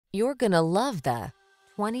You're gonna love the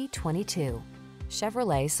 2022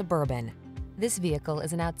 Chevrolet Suburban. This vehicle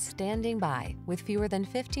is an outstanding buy with fewer than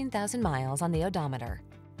 15,000 miles on the odometer.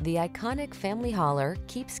 The iconic family hauler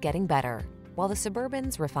keeps getting better, while the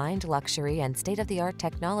Suburban's refined luxury and state-of-the-art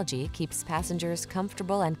technology keeps passengers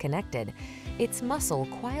comfortable and connected. Its muscle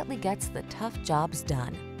quietly gets the tough jobs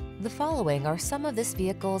done. The following are some of this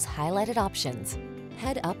vehicle's highlighted options: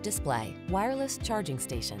 head-up display, wireless charging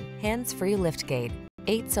station, hands-free liftgate,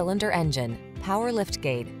 8-cylinder engine, power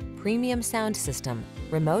liftgate, premium sound system,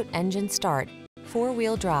 remote engine start,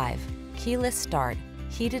 4-wheel drive, keyless start,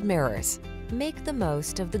 heated mirrors. Make the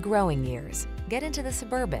most of the growing years. Get into the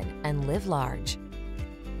Suburban and live large.